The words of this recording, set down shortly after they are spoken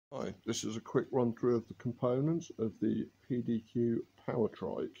Hi, this is a quick run through of the components of the PDQ Power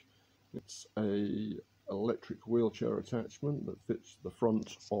Trike. It's a electric wheelchair attachment that fits the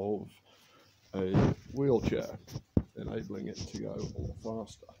front of a wheelchair, enabling it to go a lot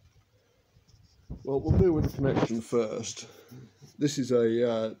faster. Well, we'll deal with the connection first. This is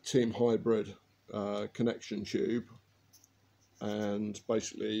a Team Hybrid connection tube, and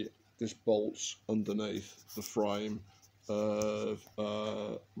basically this bolts underneath the frame of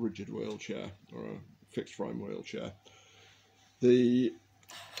a rigid wheelchair or a fixed frame wheelchair. The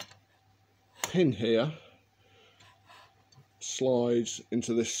pin here slides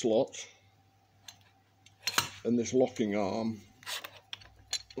into this slot, and this locking arm,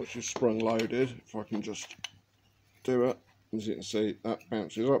 which is sprung loaded, if I can just do it, as you can see, that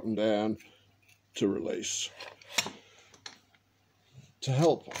bounces up and down to release. To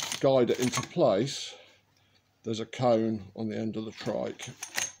help guide it into place, there's a cone on the end of the trike,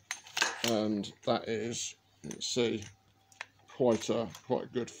 and that is, you can see, quite a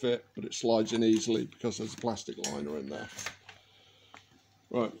good fit, but it slides in easily because there's a plastic liner in there.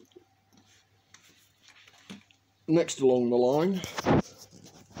 Right, next along the line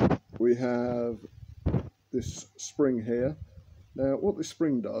we have this spring here. Now what this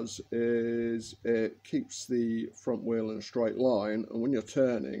spring does is it keeps the front wheel in a straight line, and when you're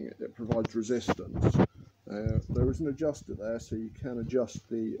turning it provides resistance. There is an adjuster there, so you can adjust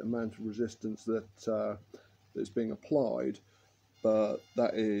the amount of resistance that's being applied, but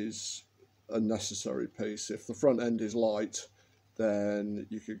that is a necessary piece. If the front end is light, then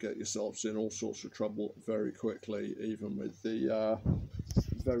you could get yourselves in all sorts of trouble very quickly, even with the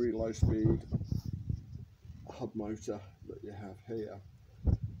very low speed hub motor that you have here.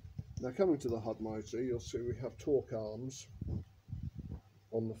 Now, coming to the hub motor, you'll see we have torque arms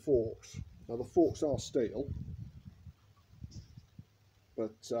on the forks. Now the forks are steel,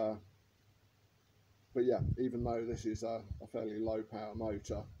 but yeah, even though this is a fairly low power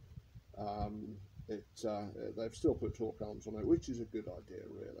motor, they've still put torque arms on it, which is a good idea,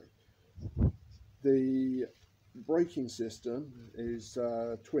 really. The braking system is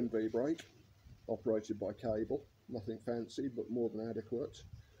twin V-brake, operated by cable. Nothing fancy, but more than adequate.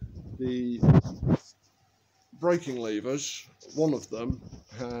 The braking levers, one of them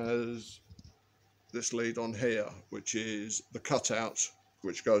has this lead on here, which is the cutout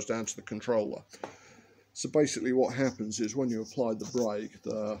which goes down to the controller. So basically what happens is when you apply the brake,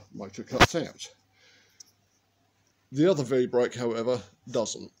 the motor cuts out. The other V-brake, however,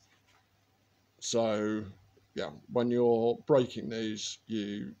 doesn't. So yeah, when you're braking these,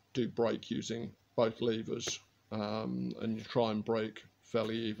 you do brake using both levers, and you try and brake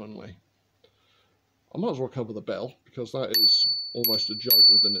fairly evenly. I might as well cover the bell, because that is almost a joke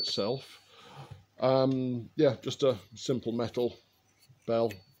within itself. Yeah, just a simple metal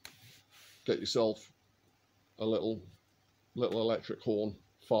bell. Get yourself a little electric horn,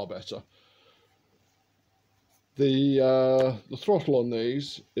 far better. The throttle on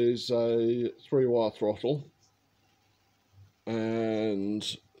these is a 3-wire throttle, and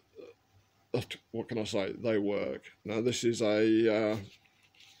what can I say? They work. Now this is a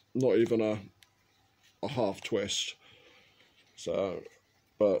not even a half twist. So,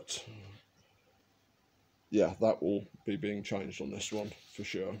 but yeah, that will be being changed on this one for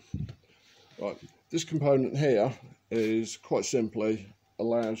sure. Right, this component here is quite simply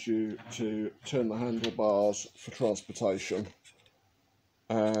allows you to turn the handlebars for transportation,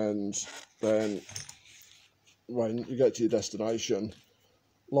 and then when you get to your destination,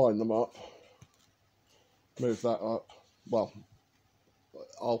 line them up, move that up. Well,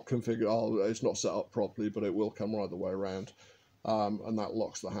 I'll configure, it's not set up properly, but it will come right the way around, and that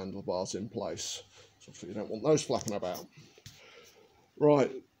locks the handlebars in place. So you don't want those flapping about.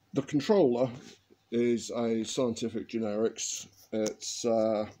 Right, the controller is a Scientific Generics. It's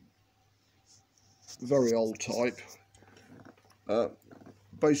very old type.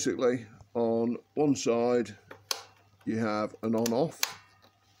 Basically, on one side you have an on-off,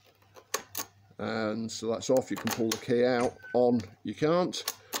 and so that's off. You can pull the key out. On, you can't.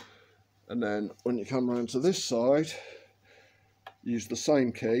 And then when you come around to this side, use the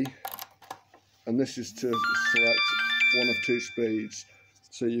same key, and this is to select one of two speeds.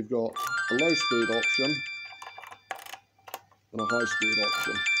 So you've got a low speed option and a high speed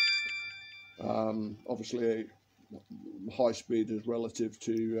option. Obviously high speed is relative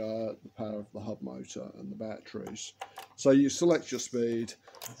to the power of the hub motor and the batteries. So you select your speed,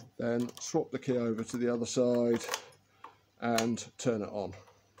 then swap the key over to the other side and turn it on.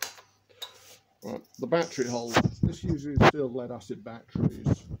 Right, the battery holder, this uses still lead acid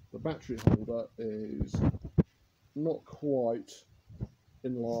batteries. The battery holder is not quite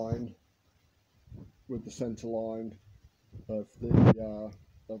in line with the centre line of the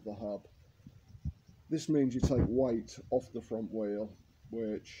hub. This means you take weight off the front wheel,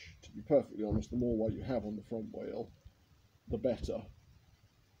 which, to be perfectly honest, the more weight you have on the front wheel, the better,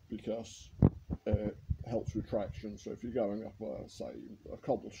 because it helps with traction. So if you're going up, say, a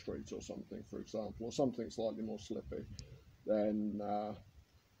cobble street or something, for example, or something slightly more slippy, then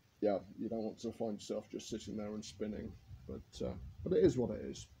yeah, you don't want to find yourself just sitting there and spinning. But it is what it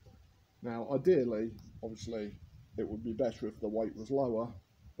is. Now, ideally, obviously, it would be better if the weight was lower,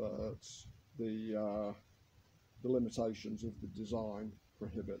 but the limitations of the design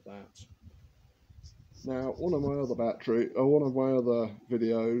prohibit that. Now, one of my other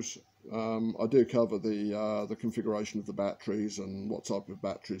videos, I do cover the configuration of the batteries and what type of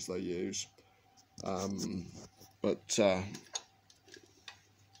batteries they use. But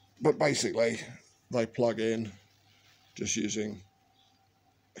basically, they plug in just using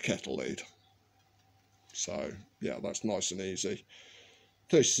a kettle lead. So yeah, that's nice and easy.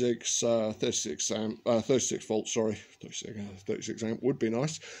 36 volt, sorry, 36 amp would be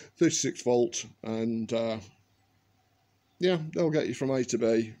nice. 36 volt, and yeah, they'll get you from A to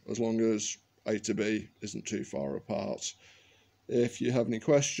B as long as A to B isn't too far apart. If you have any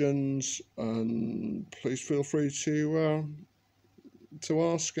questions, please feel free to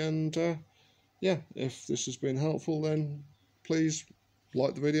ask, and yeah, if this has been helpful, then please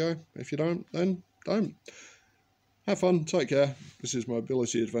like the video. If you don't, then don't. Have fun, take care. This is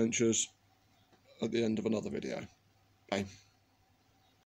Mobility Adventures at the end of another video. Bye.